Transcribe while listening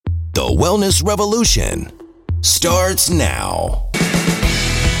The Wellness Revolution starts now.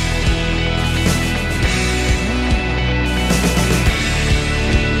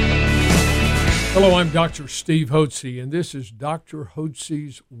 Hello, I'm Dr. Steve Hotze, and this is Dr.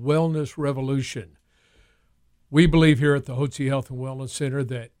 Hotze's Wellness Revolution. We believe here at the Hotze Health and Wellness Center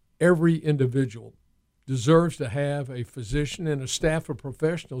that every individual deserves to have a physician and a staff of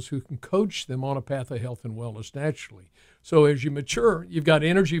professionals who can coach them on a path of health and wellness naturally. So as you mature, you've got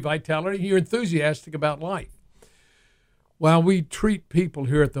energy, vitality, you're enthusiastic about life. While we treat people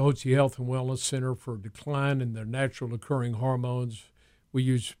here at the Hotze Health and Wellness Center for decline in their natural occurring hormones, we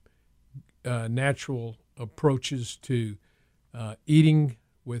use natural approaches to eating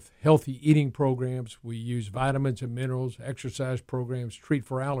with healthy eating programs. We use vitamins and minerals, exercise programs, treat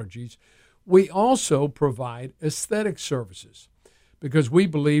for allergies. We also provide aesthetic services because we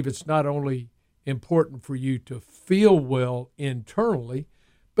believe it's not only important for you to feel well internally,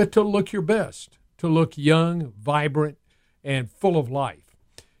 but to look your best, to look young, vibrant, and full of life.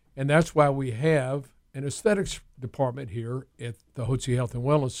 And that's why we have an aesthetics department here at the Hotze Health and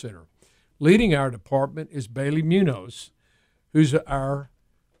Wellness Center. Leading our department is Bailey Munoz, who's a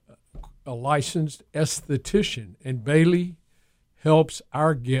licensed esthetician, and Bailey helps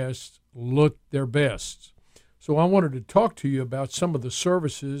our guests look their best. So I wanted to talk to you about some of the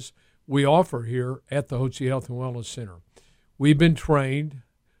services we offer here at the Hotze Health and Wellness Center. We've been trained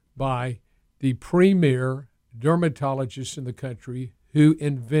by the premier dermatologist in the country who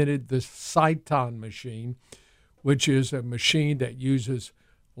invented the Cyton machine, which is a machine that uses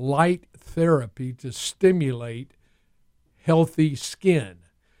light therapy to stimulate healthy skin.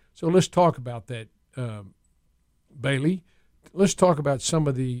 So let's talk about that, Bailey. Let's talk about some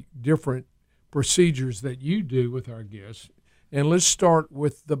of the different procedures that you do with our guests. And let's start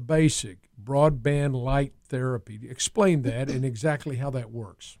with the basic, broadband light therapy. Explain that and exactly how that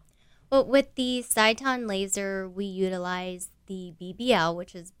works. Well, with the Cyton laser, we utilize the BBL,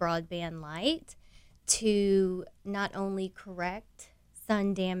 which is broadband light, to not only correct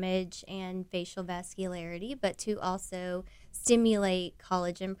sun damage and facial vascularity, but to also stimulate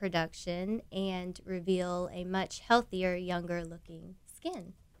collagen production and reveal a much healthier, younger looking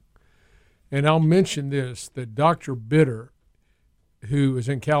skin. And I'll mention this, that Dr. Bitter, who is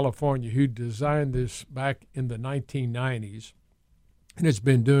in California, who designed this back in the 1990s, and has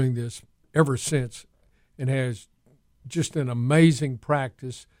been doing this ever since, and has just an amazing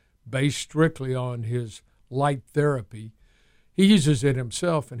practice based strictly on his light therapy. He uses it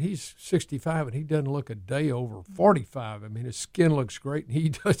himself, and he's 65, and he doesn't look a day over 45. I mean, his skin looks great, and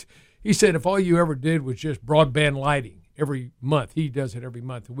he said if all you ever did was just broadband lighting every month, he does it every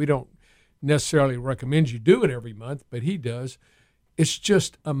month. We don't necessarily recommend you do it every month, but he does. It's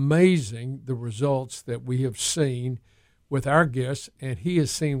just amazing the results that we have seen with our guests, and he has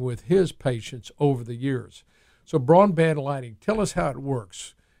seen with his patients over the years. So broadband lighting, tell us how it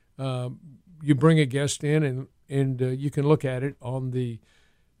works. You bring a guest in, and you can look at it on the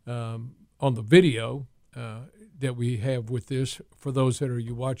video that we have with this. For those that are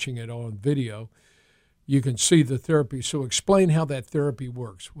you watching it on video, you can see the therapy. So explain how that therapy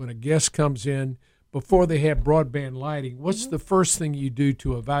works. When a guest comes in, before they have broadband lighting, what's the first thing you do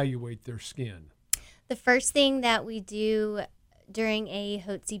to evaluate their skin? The first thing that we do during a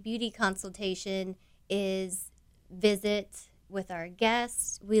Hotze Beauty consultation is visit with our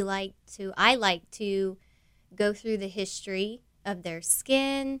guests. I like to go through the history of their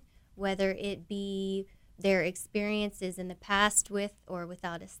skin, whether it be their experiences in the past with or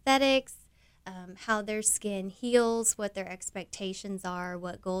without aesthetics, how their skin heals, what their expectations are,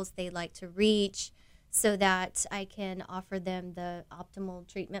 what goals they'd like to reach, so that I can offer them the optimal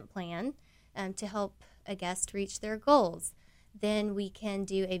treatment plan to help a guest reach their goals. Then we can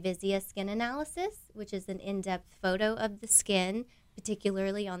do a Visia skin analysis, which is an in-depth photo of the skin,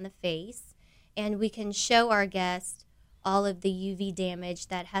 particularly on the face. And we can show our guest all of the UV damage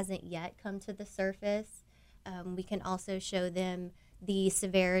that hasn't yet come to the surface. We can also show them the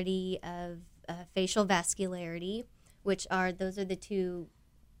severity of facial vascularity, those are the two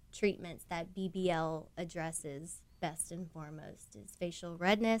treatments that BBL addresses best and foremost, is facial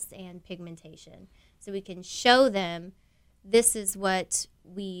redness and pigmentation. So we can show them this is what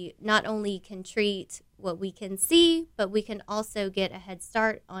we not only can treat what we can see, but we can also get a head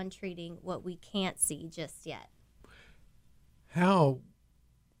start on treating what we can't see just yet. How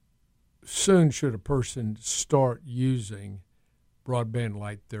soon should a person start using broadband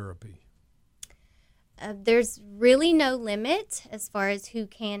light therapy? There's really no limit as far as who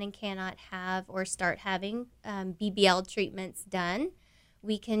can and cannot have or start having BBL treatments done.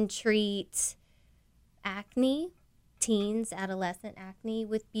 We can treat acne, teens, adolescent acne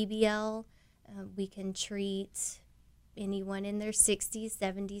with BBL. We can treat anyone in their 60s,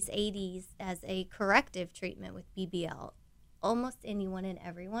 70s, 80s as a corrective treatment with BBL. Almost anyone and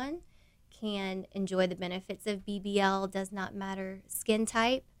everyone can enjoy the benefits of BBL, does not matter skin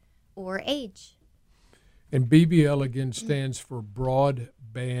type or age. And BBL, again, stands for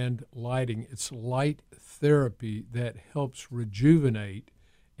broadband lighting. It's light therapy that helps rejuvenate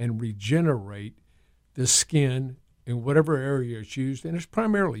and regenerate the skin in whatever area it's used, and it's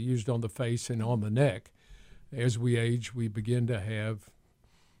primarily used on the face and on the neck. As we age, we begin to have,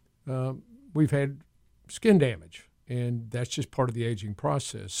 we've had skin damage, and that's just part of the aging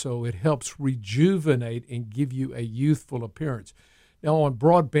process. So it helps rejuvenate and give you a youthful appearance. Now, on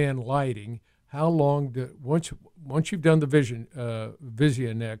broadband lighting, how long once you've done the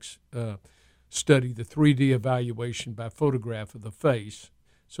Visionex study, the 3D evaluation by photograph of the face,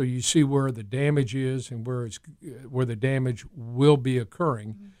 so you see where the damage is and where the damage will be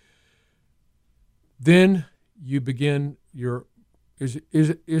occurring. Mm-hmm. Then you begin your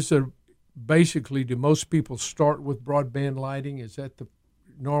basically, do most people start with broadband lighting? Is that the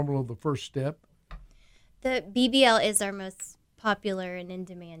first step? The BBL is our most popular and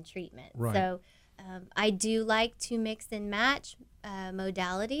in-demand treatment. Right. So I do like to mix and match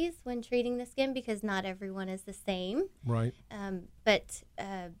modalities when treating the skin because not everyone is the same. Right. But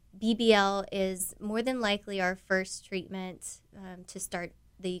BBL is more than likely our first treatment to start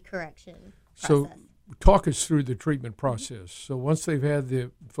the correction process. So talk us through the treatment process. So once they've had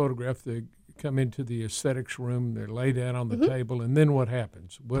the photograph, they come into the aesthetics room, they're laid out on the table, and then what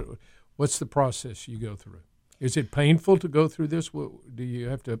happens? What's the process you go through? Is it painful to go through this? Do you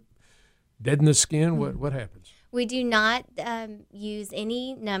have to deaden the skin? What happens? We do not use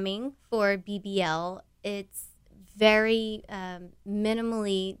any numbing for BBL. It's very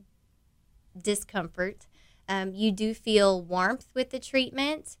minimally discomfort. You do feel warmth with the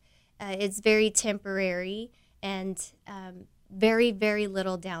treatment. It's very temporary and very, very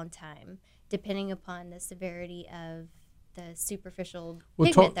little downtime, depending upon the severity of the superficial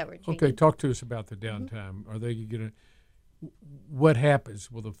pigment that we're treating. Okay, talk to us about the downtime. Are they going to? What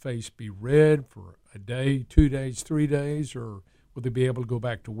happens? Will the face be red for a day, 2 days, 3 days, or will they be able to go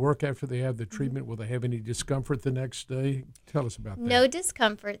back to work after they have the treatment? Will they have any discomfort the next day? Tell us about that. No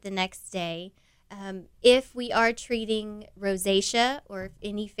discomfort the next day. If we are treating rosacea or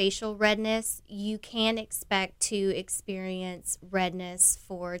any facial redness, you can expect to experience redness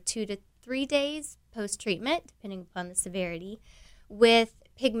for 2 to 3 days post-treatment, depending upon the severity. With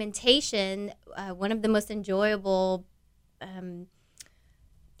pigmentation, one of the most enjoyable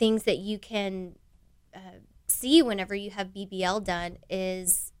things that you can see whenever you have BBL done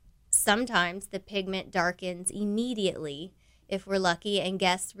is sometimes the pigment darkens immediately if we're lucky, and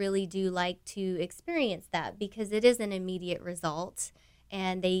guests really do like to experience that because it is an immediate result.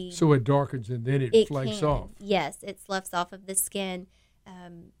 And so it darkens and then it flakes off. Yes, it sloughs off of the skin.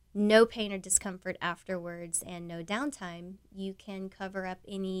 No pain or discomfort afterwards and no downtime. You can cover up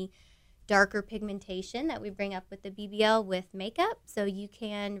any darker pigmentation that we bring up with the BBL with makeup, so you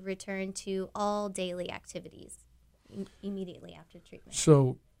can return to all daily activities immediately after treatment.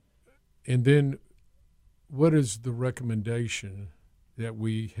 So, and then what is the recommendation that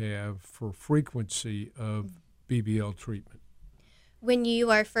we have for frequency of BBL treatment? When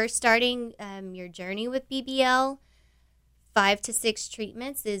you are first starting your journey with BBL, 5 to 6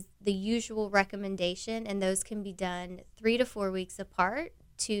 treatments is the usual recommendation, and those can be done 3 to 4 weeks apart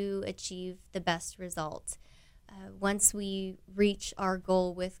to achieve the best result. Once we reach our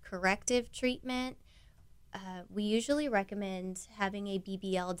goal with corrective treatment, we usually recommend having a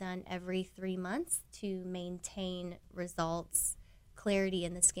BBL done every 3 months to maintain results, clarity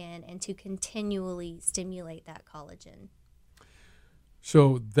in the skin, and to continually stimulate that collagen.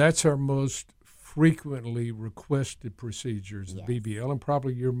 So that's our most frequently requested procedures, the BBL, and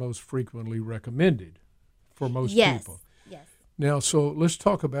probably your most frequently recommended for most people. Yes. Now, so let's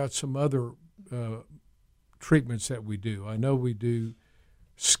talk about some other treatments that we do. I know we do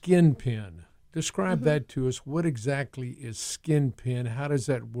skin pen. Describe that to us. What exactly is skin pen? How does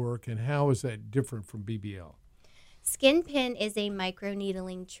that work, and how is that different from BBL? Skin pen is a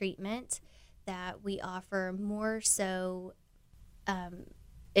microneedling treatment that we offer more so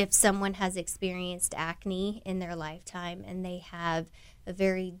if someone has experienced acne in their lifetime and they have a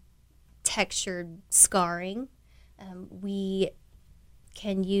very textured scarring. We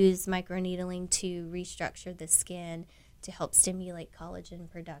can use microneedling to restructure the skin to help stimulate collagen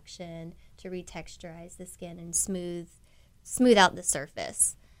production, to retexturize the skin and smooth out the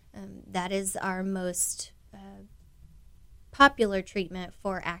surface. That is our most popular treatment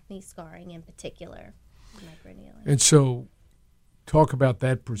for acne scarring in particular. microneedling. And so, talk about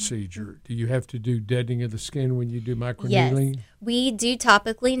that procedure. Do you have to do deadening of the skin when you do microneedling? Yes, we do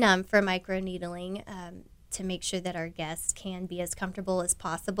topically numb for microneedling to make sure that our guests can be as comfortable as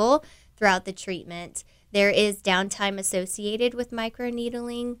possible throughout the treatment. There is downtime associated with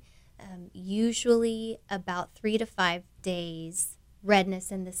microneedling, usually about 3 to 5 days,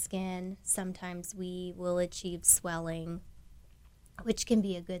 redness in the skin. Sometimes we will achieve swelling, which can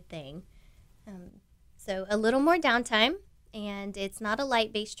be a good thing. So a little more downtime, and it's not a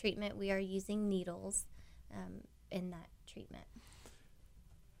light-based treatment. We are using needles in that treatment.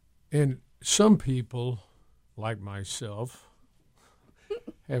 And some people, like myself,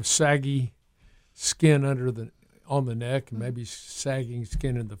 have saggy skin on the neck and maybe sagging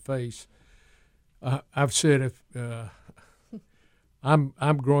skin in the face. I've said if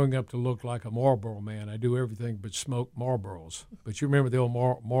I'm growing up to look like a Marlboro man. I do everything but smoke Marlboros. But you remember the old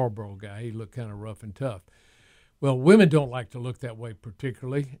Marlboro guy? He looked kind of rough and tough. Well, women don't like to look that way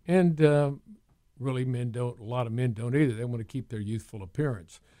particularly, and really men don't. A lot of men don't either. They want to keep their youthful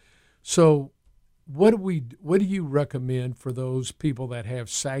appearance. So, what do you recommend for those people that have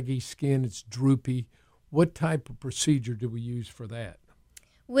saggy skin? It's droopy. What type of procedure do we use for that?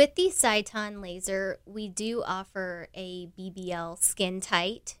 With the Cyton laser, we do offer a BBL skin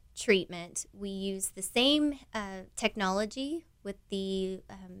tight treatment. We use the same technology with the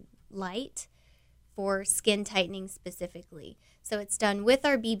light for skin tightening specifically. So it's done with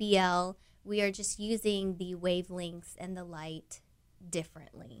our BBL. We are just using the wavelengths and the light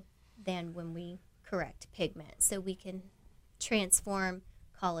differently than when we correct pigment. So we can transform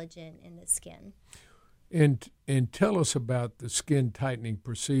collagen in the skin. And tell us about the skin tightening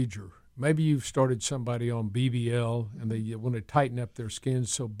procedure. Maybe you've started somebody on BBL and they want to tighten up their skin.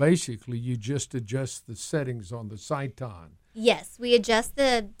 So basically, you just adjust the settings on the Cyton. Yes, we adjust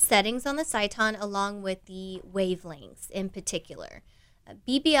the settings on the Cyton along with the wavelengths in particular.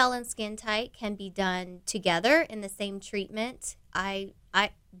 BBL and skin tight can be done together in the same treatment.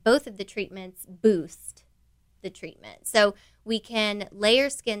 Both of the treatments boost the treatment. So we can layer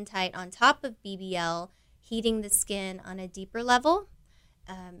skin tight on top of BBL, heating the skin on a deeper level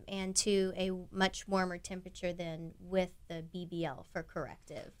and to a much warmer temperature than with the BBL for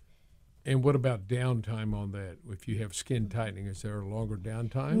corrective. And what about downtime on that? If you have skin tightening, is there a longer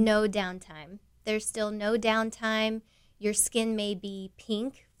downtime? No downtime. There's still no downtime. Your skin may be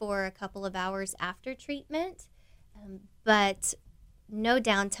pink for a couple of hours after treatment, but no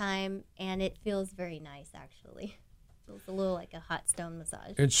downtime, and it feels very nice, actually. It feels a little like a hot stone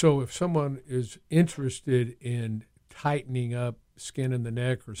massage. And so if someone is interested in tightening up skin in the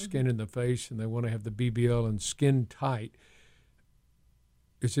neck or skin in the face and they want to have the BBL and skin tight,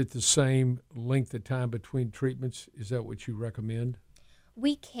 is it the same length of time between treatments? Is that what you recommend?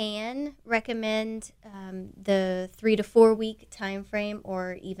 We can recommend the 3 to 4 week time frame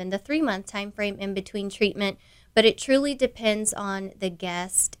or even the 3-month time frame in between treatment, but it truly depends on the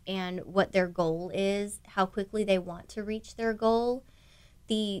guest and what their goal is, how quickly they want to reach their goal.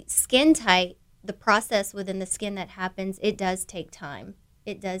 The skin tight, the process within the skin that happens, it does take time.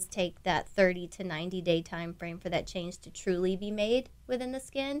 It does take that 30 to 90 day time frame for that change to truly be made within the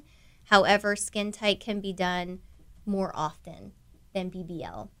skin. However, skin tight can be done more often than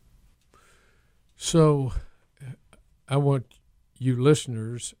BBL. So I want you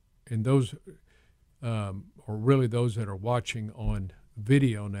listeners and those, or really those that are watching on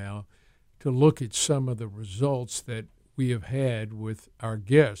video now, to look at some of the results that we have had with our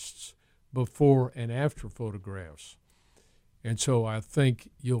guests before and after photographs. And so I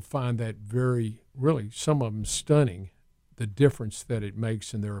think you'll find that really, some of them stunning, the difference that it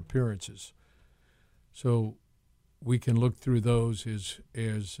makes in their appearances. So we can look through those as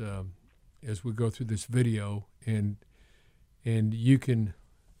we go through this video, and you can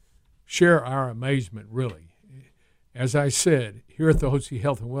share our amazement, really. As I said, here at the Hotze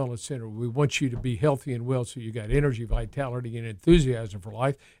Health and Wellness Center, we want you to be healthy and well so you got energy, vitality, and enthusiasm for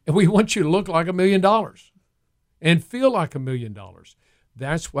life, and we want you to look like $1 million and feel like $1 million.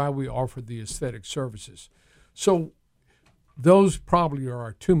 That's why we offer the aesthetic services. So those probably are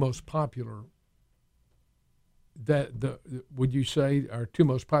our two most popular, would you say, our two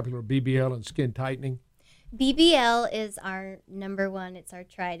most popular, BBL and skin tightening? BBL is our number one. It's our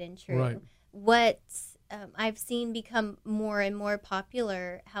tried and true. Right. What I've seen become more and more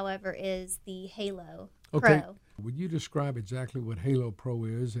popular, however, is the Halo Pro. Would you describe exactly what Halo Pro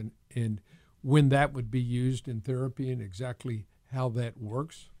is and when that would be used in therapy and exactly how that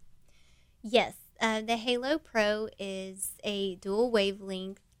works? Yes. The Halo Pro is a dual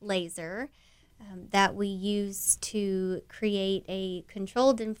wavelength laser. that we use to create a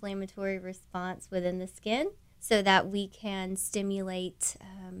controlled inflammatory response within the skin so that we can stimulate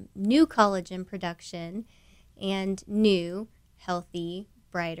new collagen production and new, healthy,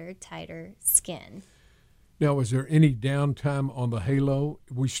 brighter, tighter skin. Now, is there any downtime on the Halo?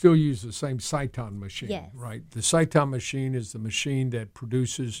 We still use the same Cyton machine, Yes. right? The Cyton machine is the machine that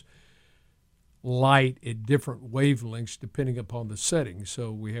produces light at different wavelengths depending upon the setting.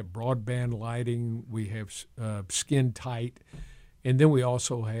 So we have broadband lighting, we have skin tight, and then we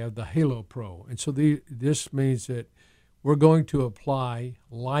also have the Halo Pro. And so this means that we're going to apply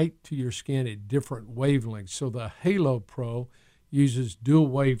light to your skin at different wavelengths. So the Halo Pro uses dual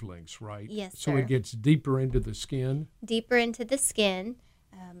wavelengths, right? Yes, so sir. it gets deeper into the skin. Deeper into the skin.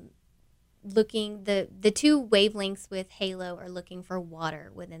 Looking the two wavelengths with Halo are looking for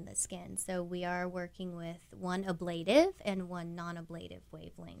water within the skin. So we are working with one ablative and one non-ablative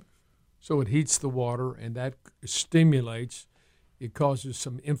wavelength. So it heats the water, and that stimulates. It causes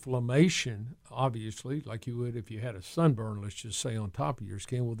some inflammation, obviously, like you would if you had a sunburn, let's just say, on top of your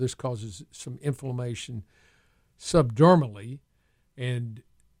skin. Well, this causes some inflammation subdermally, and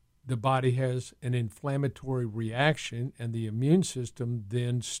the body has an inflammatory reaction, and the immune system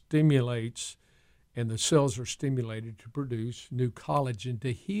then stimulates, and the cells are stimulated to produce new collagen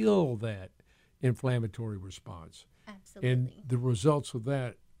to heal that inflammatory response. Absolutely. And the results of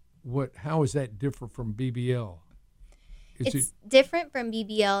that, how is that different from BBL? It's different from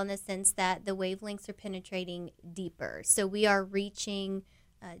BBL in the sense that the wavelengths are penetrating deeper. So we are reaching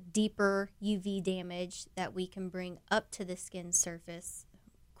deeper UV damage that we can bring up to the skin surface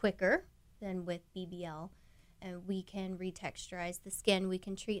quicker than with BBL. And we can retexturize the skin. We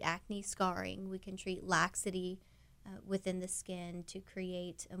can treat acne scarring. We can treat laxity within the skin to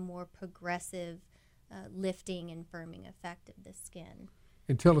create a more progressive lifting and firming effect of the skin.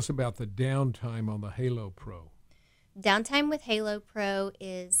 And tell us about the downtime on the Halo Pro. Downtime with Halo Pro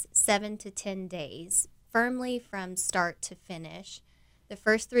is 7 to 10 days, firmly from start to finish. The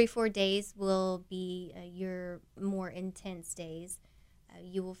first 3-4 days will be your more intense days.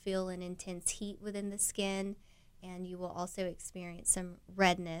 You will feel an intense heat within the skin, and you will also experience some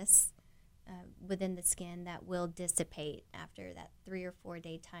redness within the skin that will dissipate after that 3 or 4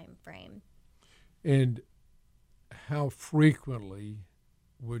 day time frame. And how frequently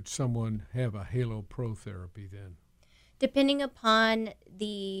would someone have a Halo Pro therapy then? Depending upon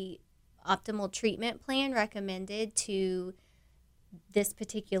the optimal treatment plan recommended to this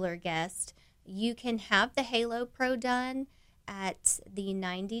particular guest, you can have the Halo Pro done at the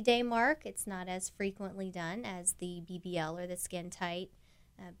 90-day mark. It's not as frequently done as the BBL or the Skin Tight,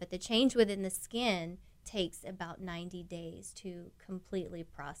 but the change within the skin takes about 90 days to completely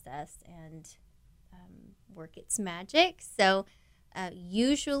process and work its magic. So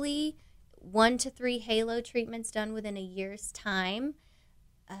usually 1 to 3 Halo treatments done within a year's time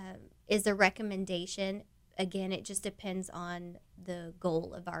is a recommendation. Again, it just depends on the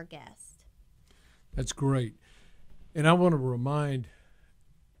goal of our guest. That's great. And I want to remind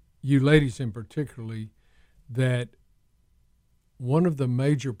you ladies in particularly that one of the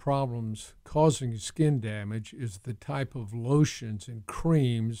major problems causing skin damage is the type of lotions and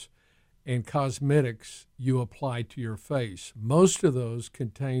creams and cosmetics you apply to your face. Most of those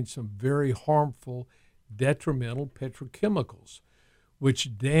contain some very harmful, detrimental petrochemicals,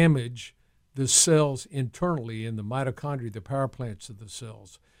 which damage the cells internally in the mitochondria, the power plants of the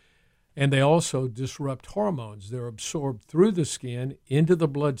cells. And they also disrupt hormones. They're absorbed through the skin into the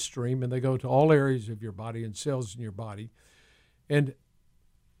bloodstream, and they go to all areas of your body and cells in your body. And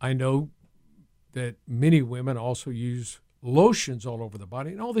I know that many women also use lotions all over the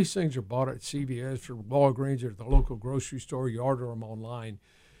body, and all these things are bought at CVS or Walgreens or at the local grocery store. You order them online.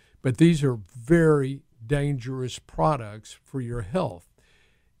 But these are very dangerous products for your health.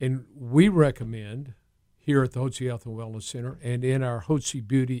 And we recommend here at the Hotze Health and Wellness Center and in our Hotze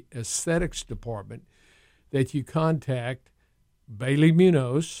Beauty Aesthetics Department that you contact Bailey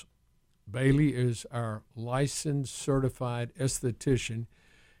Munoz. Bailey is our licensed certified esthetician,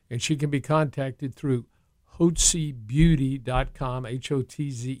 and she can be contacted through HotzeBeauty.com,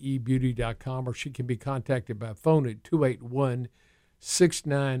 HOTZE beauty.com, or she can be contacted by phone at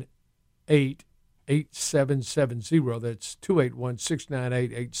 281-698-8770. That's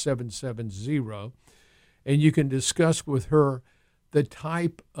 281-698-8770. And you can discuss with her the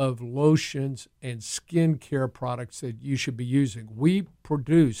type of lotions and skincare products that you should be using. We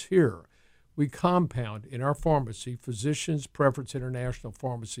produce here, we compound in our pharmacy, Physicians Preference International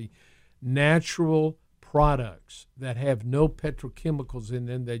Pharmacy, natural products that have no petrochemicals in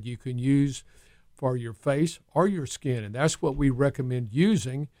them that you can use for your face or your skin. And that's what we recommend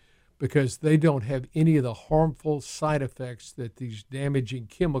using because they don't have any of the harmful side effects that these damaging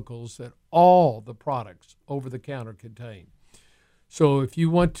chemicals that all the products over the counter contain. So if you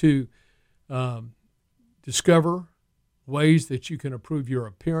want to discover ways that you can improve your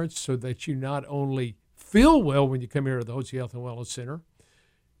appearance so that you not only feel well when you come here to the Hotze Health and Wellness Center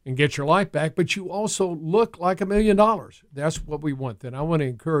and get your life back, but you also look like $1 million. That's what we want. Then I want to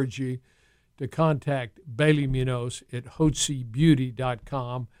encourage you to contact Bailey Munoz at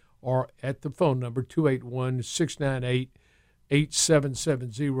HotzeBeauty.com or at the phone number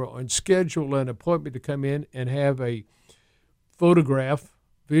 281-698-8770 and schedule an appointment to come in and have a photograph,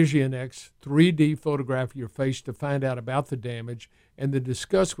 VisionX 3D photograph of your face to find out about the damage and to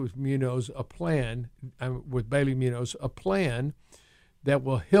discuss with Munoz with Bailey Munoz, a plan that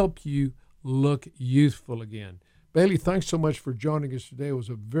will help you look youthful again. Bailey, thanks so much for joining us today. It was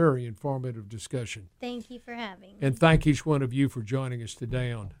a very informative discussion. Thank you for having me. And thank each one of you for joining us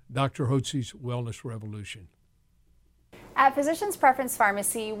today on Dr. Hotze's Wellness Revolution. At Physicians Preference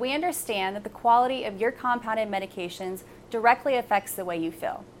Pharmacy, we understand that the quality of your compounded medications directly affects the way you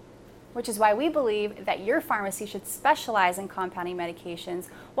feel, which is why we believe that your pharmacy should specialize in compounding medications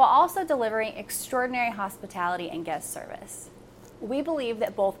while also delivering extraordinary hospitality and guest service. We believe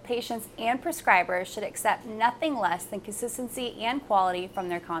that both patients and prescribers should accept nothing less than consistency and quality from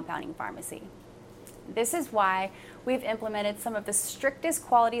their compounding pharmacy. This is why we've implemented some of the strictest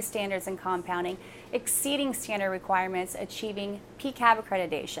quality standards in compounding, exceeding standard requirements, achieving PCAB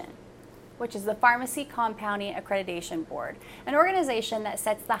accreditation, which is the Pharmacy Compounding Accreditation Board, an organization that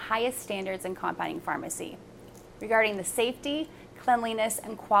sets the highest standards in compounding pharmacy regarding the safety, cleanliness,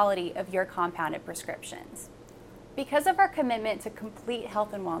 and quality of your compounded prescriptions. Because of our commitment to complete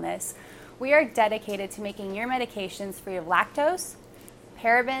health and wellness, we are dedicated to making your medications free of lactose,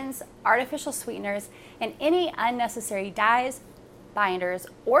 parabens, artificial sweeteners, and any unnecessary dyes, binders,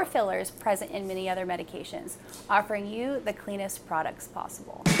 or fillers present in many other medications, offering you the cleanest products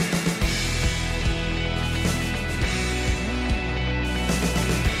possible.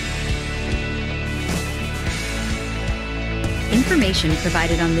 Information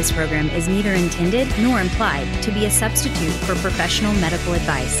provided on this program is neither intended nor implied to be a substitute for professional medical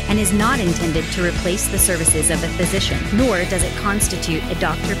advice and is not intended to replace the services of a physician, nor does it constitute a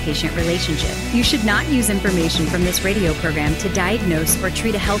doctor-patient relationship. You should not use information from this radio program to diagnose or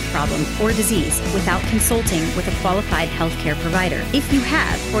treat a health problem or disease without consulting with a qualified healthcare provider. If you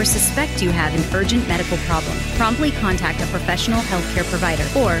have or suspect you have an urgent medical problem, promptly contact a professional healthcare provider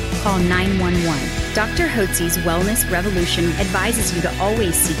or call 911. Dr. Hotze's Wellness Revolution advises you to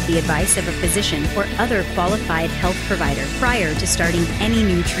always seek the advice of a physician or other qualified health provider prior to starting any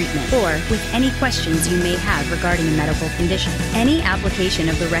new treatment or with any questions you may have regarding a medical condition. Any application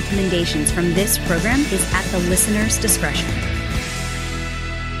of the recommendations from this program is at the listener's discretion.